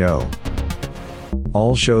 2.0.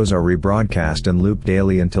 All shows are rebroadcast and looped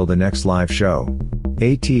daily until the next live show.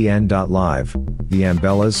 ATN.live, the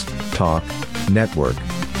Mbellas Talk Network.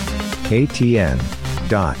 ATN.live.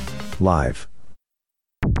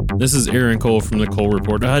 This is Aaron Cole from the Cole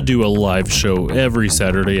Report. I do a live show every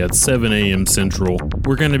Saturday at 7 a.m. Central.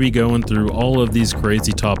 We're going to be going through all of these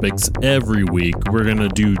crazy topics every week. We're going to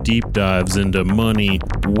do deep dives into money,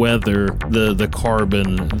 weather, the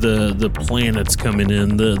carbon, the planets coming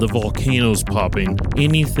in, the volcanoes popping.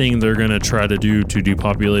 Anything they're going to try to do to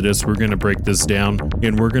depopulate us, we're going to break this down,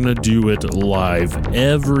 and we're going to do it live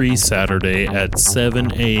every Saturday at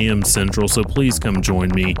 7 a.m. Central. So please come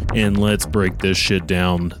join me, and let's break this shit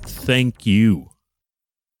down. Thank you.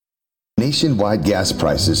 Nationwide gas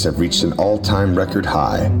prices have reached an all-time record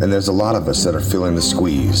high, and there's a lot of us that are feeling the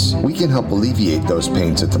squeeze. We can help alleviate those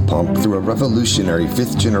pains at the pump through a revolutionary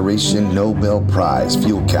 5th-generation Nobel Prize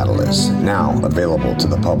fuel catalyst, now available to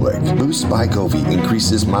the public. Boost by Govee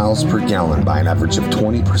increases miles per gallon by an average of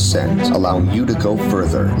 20%, allowing you to go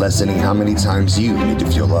further, lessening how many times you need to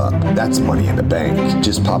fuel up. That's money in the bank.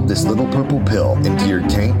 Just pop this little purple pill into your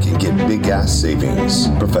tank and get big gas savings.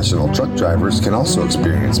 Professional truck drivers can also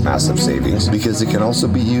experience massive savings because it can also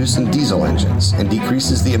be used in diesel engines and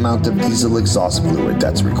decreases the amount of diesel exhaust fluid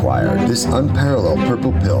that's required. This unparalleled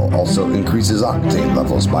purple pill also increases octane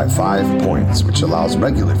levels by 5 points, which allows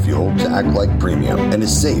regular fuel to act like premium and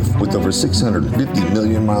is safe with over 650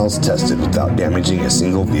 million miles tested without damaging a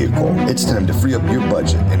single vehicle. It's time to free up your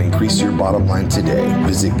budget and increase your bottom line today.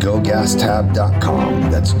 Visit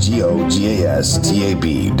GoGasTab.com. That's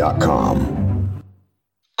GoGasTab.com.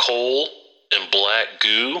 Coal and black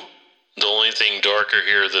goo? The only thing darker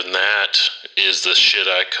here than that is the shit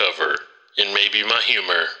I cover. And maybe my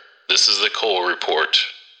humor. This is the Cole Report.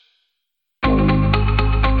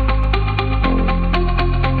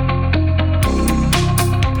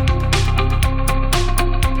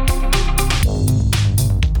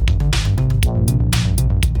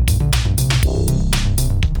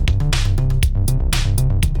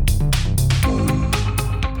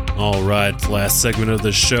 All right, last segment of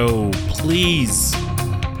the show. Please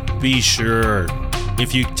be sure,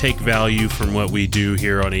 if you take value from what we do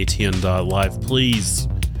here on ATN.live, please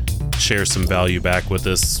share some value back with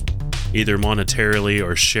us, either monetarily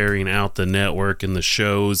or sharing out the network and the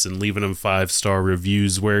shows and leaving them 5-star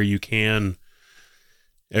reviews where you can.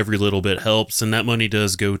 Every little bit helps, and that money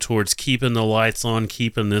does go towards keeping the lights on,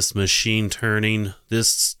 keeping this machine turning.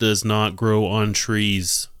 This does not grow on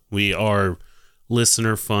trees. We are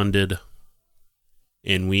listener funded,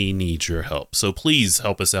 and we need your help. So please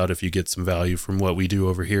help us out if you get some value from what we do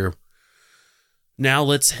over here. Now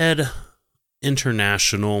let's head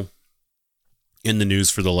international in the news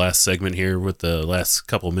for the last segment here with the last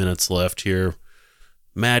couple minutes left here.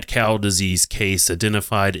 Mad cow disease case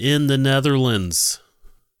identified in the Netherlands.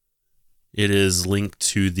 It is linked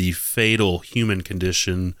to the fatal human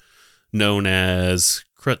condition known as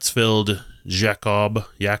Creutzfeldt-Jakob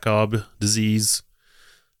disease.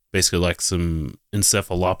 Basically like some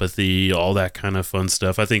encephalopathy, all that kind of fun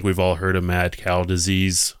stuff. I think we've all heard of mad cow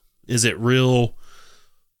disease. Is it real?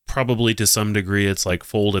 Probably to some degree. It's like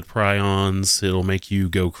folded prions. It'll make you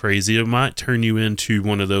go crazy. It might turn you into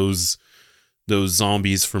one of those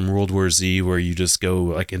zombies from World War Z where you just go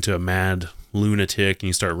like into a mad lunatic and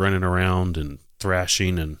you start running around and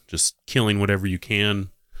thrashing and just killing whatever you can.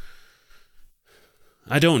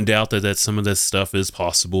 I don't doubt that some of this stuff is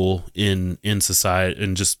possible in society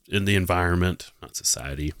and just in the environment, not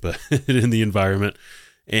society, but in the environment.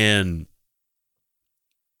 And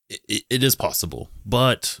it is possible,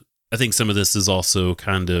 but I think some of this is also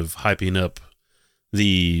kind of hyping up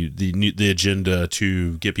the agenda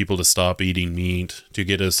to get people to stop eating meat, to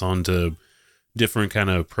get us onto different kind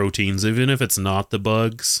of proteins. Even if it's not the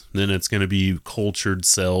bugs, then it's going to be cultured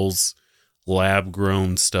cells, lab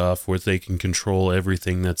grown stuff where they can control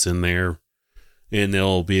everything that's in there. And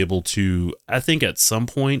they'll be able to, I think at some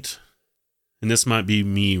point, and this might be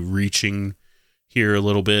me reaching here a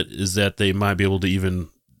little bit, is that they might be able to even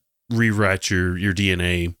rewrite your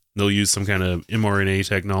DNA. They'll use some kind of mRNA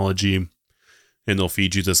technology and they'll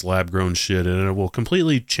feed you this lab grown shit, and it will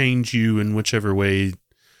completely change you in whichever way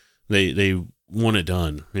they want it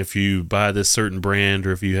done. If you buy this certain brand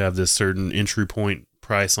or if you have this certain entry point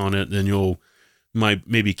price on it, then you'll might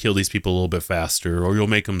maybe kill these people a little bit faster, or you'll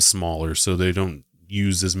make them smaller so they don't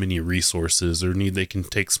use as many resources, or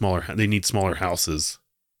they need smaller houses.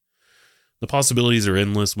 The possibilities are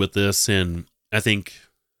endless with this, and I think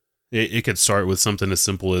it could start with something as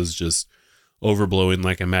simple as just overblowing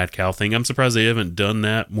like a mad cow thing. I'm surprised they haven't done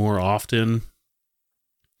that more often.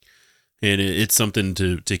 And it's something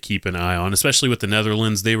to keep an eye on, especially with the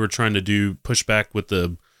Netherlands. They were trying to push back with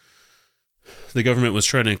the government was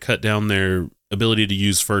trying to cut down their ability to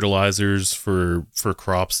use fertilizers for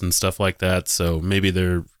crops and stuff like that. So maybe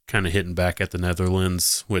they're kind of hitting back at the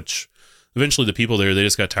Netherlands, which eventually the people there, they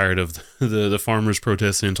just got tired of the farmers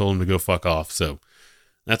protesting and told them to go fuck off. So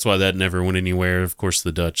that's why that never went anywhere. Of course,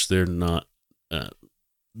 the Dutch, they're not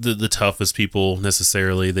the toughest people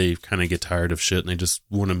necessarily. They kind of get tired of shit and they just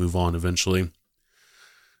want to move on eventually.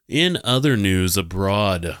 In other news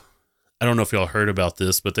abroad, I don't know if y'all heard about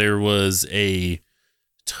this, but there was a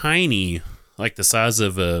tiny, like the size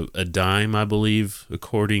of a dime, I believe,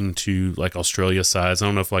 according to like Australia size. I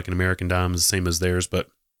don't know if like an American dime is the same as theirs, but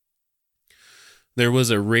there was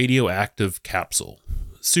a radioactive capsule,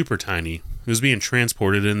 super tiny. It was being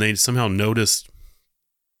transported and they somehow noticed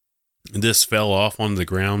this fell off on the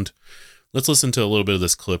ground. Let's listen to a little bit of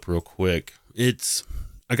this clip real quick. I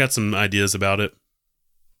got some ideas about it.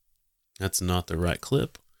 That's not the right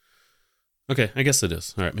clip. Okay, I guess it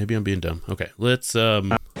is. All right, maybe I'm being dumb. Okay, let's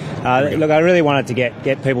look, I really wanted to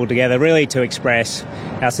get people together, really to express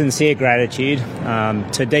our sincere gratitude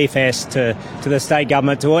to DFS, to the state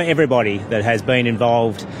government, to everybody that has been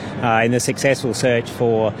involved in the successful search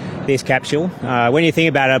for this capsule. When you think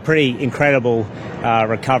about it, a pretty incredible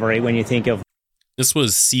recovery when you think of... This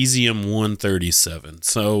was cesium-137.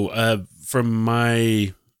 So from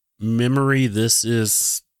my memory, this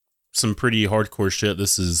is some pretty hardcore shit.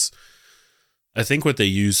 This is, I think, what they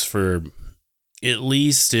use for... At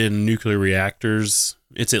least in nuclear reactors,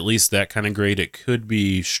 it's at least that kind of grade. It could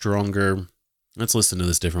be stronger. Let's listen to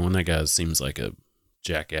this different one. That guy seems like a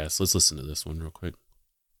jackass. Let's listen to this one real quick.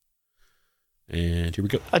 And here we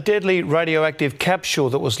go. A deadly radioactive capsule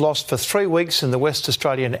that was lost for 3 weeks in the West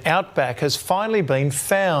Australian outback has finally been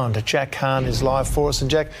found. Jack Hahn is live for us, and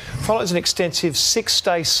Jack, follows an extensive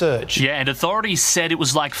 6-day search. Yeah, and authorities said it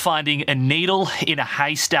was like finding a needle in a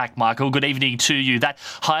haystack, Michael. Good evening to you. That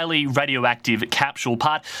highly radioactive capsule,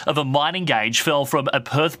 part of a mining gauge, fell from a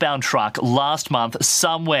Perth-bound truck last month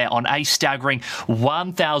somewhere on a staggering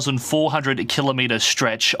 1,400-kilometre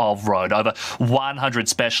stretch of road. Over 100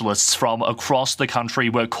 specialists from across the country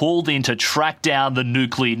were called in to track down the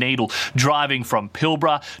nuclear needle, driving from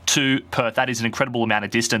Pilbara to Perth. That is an incredible amount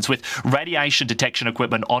of distance, with radiation detection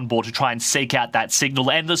equipment on board to try and seek out that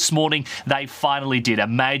signal. And this morning, they finally did a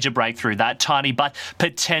major breakthrough. That tiny but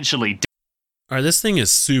potentially... All right, this thing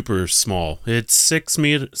is super small. It's 6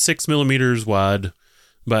 millimeters wide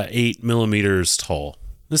by 8 millimeters tall.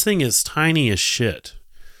 This thing is tiny as shit.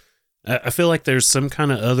 I feel like there's some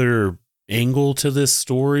kind of other angle to this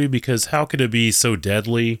story, because how could it be so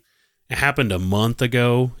deadly? It happened a month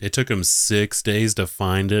ago. It took them 6 days to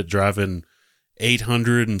find it, driving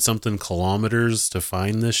 800 and something kilometers to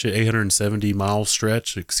find this shit. 870 mile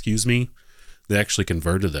stretch, excuse me. They actually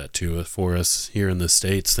converted that for us here in the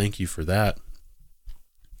States. Thank you for that.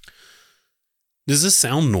 Does this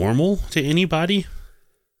sound normal to anybody?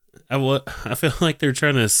 I feel like they're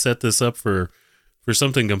trying to set this up for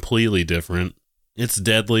something completely different. It's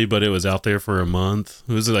deadly, but it was out there for a month.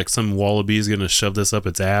 Was it like some wallaby's going to shove this up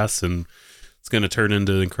its ass and it's going to turn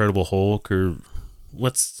into the Incredible Hulk? Or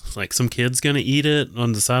what's, like, some kid's going to eat it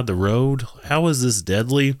on the side of the road? How is this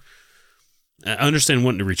deadly? I understand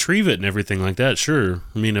wanting to retrieve it and everything like that. Sure.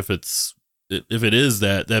 I mean, if it is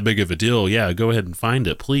that big of a deal, yeah, go ahead and find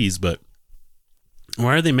it, please. But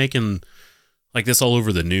why are they making like this all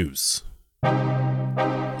over the news?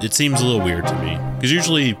 it seems a little weird to me. Because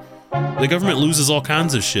usually the government loses all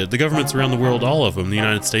kinds of shit. The governments around the world, all of them, the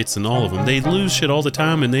United States and all of them, they lose shit all the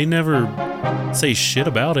time and they never say shit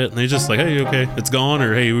about it. And they just like, hey, okay, it's gone,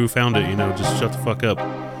 or hey, we found it, just shut the fuck up.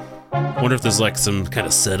 I wonder if there's like some kind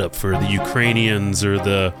of setup for the Ukrainians or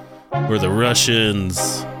the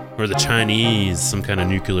Russians or the Chinese, some kind of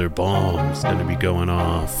nuclear bomb is going to be going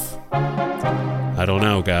off. I don't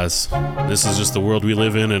know, guys. This is just the world we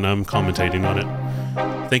live in, and I'm commentating on it.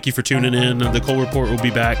 Thank you for tuning in. The Cole Report will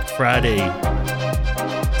be back Friday,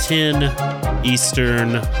 10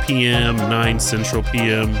 Eastern PM, 9 Central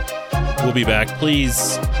PM. We'll be back.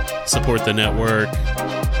 Please support the network.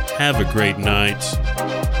 Have a great night.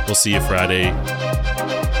 We'll see you Friday.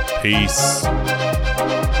 Peace.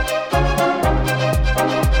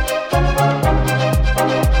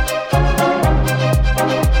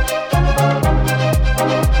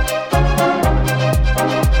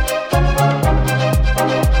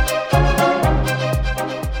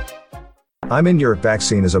 I'm in Your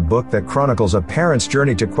Vaccine is a book that chronicles a parent's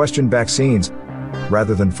journey to question vaccines.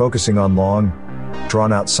 Rather than focusing on long,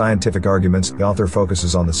 drawn-out scientific arguments, the author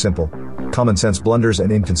focuses on the simple, common-sense blunders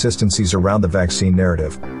and inconsistencies around the vaccine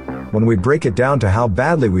narrative. When we break it down to how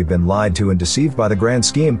badly we've been lied to and deceived by the grand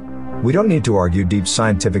scheme, we don't need to argue deep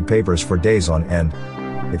scientific papers for days on end.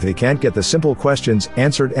 If they can't get the simple questions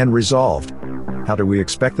answered and resolved, how do we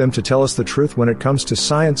expect them to tell us the truth when it comes to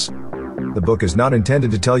science? The book is not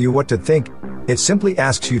intended to tell you what to think. It simply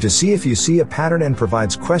asks you to see if you see a pattern and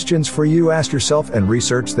provides questions for you to ask yourself and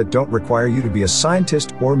research that don't require you to be a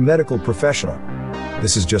scientist or medical professional.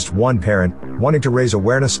 This is just one parent wanting to raise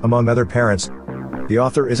awareness among other parents. The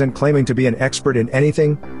author isn't claiming to be an expert in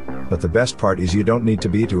anything, but the best part is you don't need to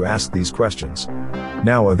be to ask these questions.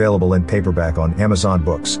 Now available in paperback on Amazon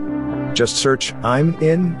Books. Just search I'm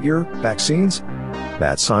in Your Vaccines.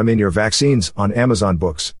 That's I'm in Your Vaccines on Amazon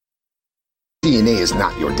Books. DNA is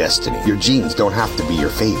not your destiny. Your genes don't have to be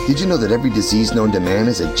your fate. Did you know that every disease known to man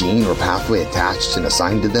has a gene or pathway attached and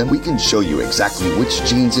assigned to them? We can show you exactly which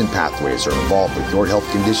genes and pathways are involved with your health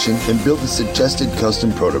condition and build a suggested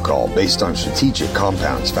custom protocol based on strategic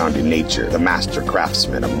compounds found in nature, the master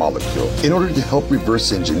craftsman of molecules, in order to help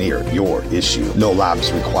reverse engineer your issue. No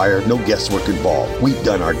labs required, no guesswork involved. We've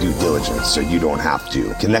done our due diligence so you don't have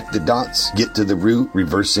to. Connect the dots, get to the root,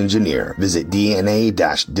 reverse engineer. Visit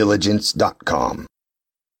DNA-diligence.com.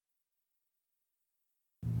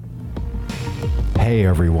 Hey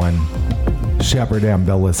everyone, Shepard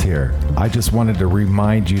Ambellas here. I just wanted to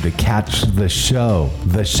remind you to catch the show,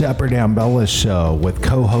 The Shepard Ambellas Show, with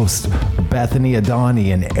co-hosts Bethany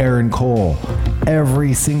Adani and Aaron Cole,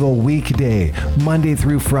 every single weekday, Monday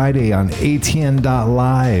through Friday on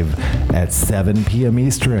ATN.live at 7 p.m.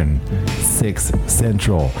 Eastern, 6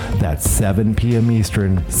 Central. That's 7 p.m.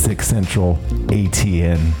 Eastern, 6 Central,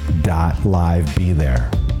 ATN.live. Be there.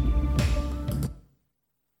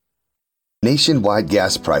 Nationwide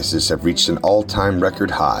gas prices have reached an all-time record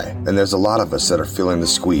high, and there's a lot of us that are feeling the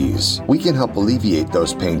squeeze. We can help alleviate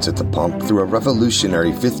those pains at the pump through a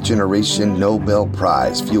revolutionary 5th-generation Nobel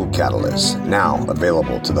Prize fuel catalyst, now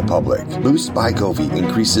available to the public. Boost by Govee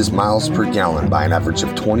increases miles per gallon by an average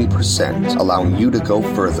of 20%, allowing you to go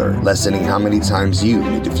further, lessening how many times you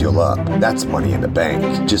need to fuel up. That's money in the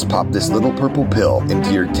bank. Just pop this little purple pill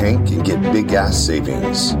into your tank and get big gas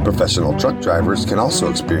savings. Professional truck drivers can also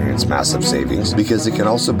experience massive savings because it can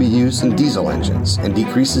also be used in diesel engines and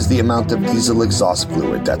decreases the amount of diesel exhaust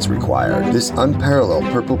fluid that's required. This unparalleled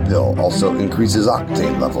purple pill also increases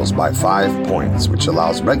octane levels by 5 points, which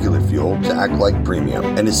allows regular fuel to act like premium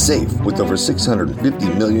and is safe with over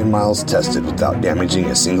 650 million miles tested without damaging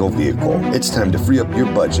a single vehicle. It's time to free up your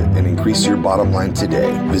budget and increase your bottom line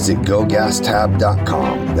today. Visit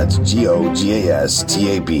GoGasTab.com. That's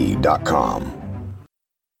GoGasTab.com.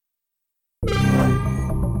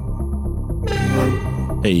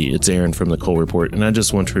 Hey, it's Aaron from the Cole Report, and I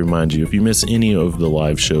just want to remind you, if you miss any of the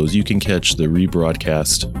live shows, you can catch the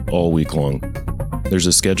rebroadcast all week long. There's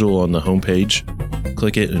a schedule on the homepage.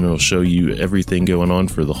 Click it and it'll show you everything going on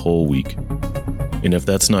for the whole week. And if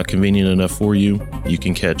that's not convenient enough for you, you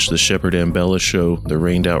can catch the Shepard Ambellas Show, the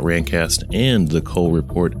Rained Out Rantcast, and the Cole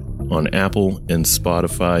Report on Apple and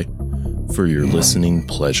Spotify for your listening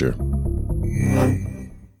pleasure.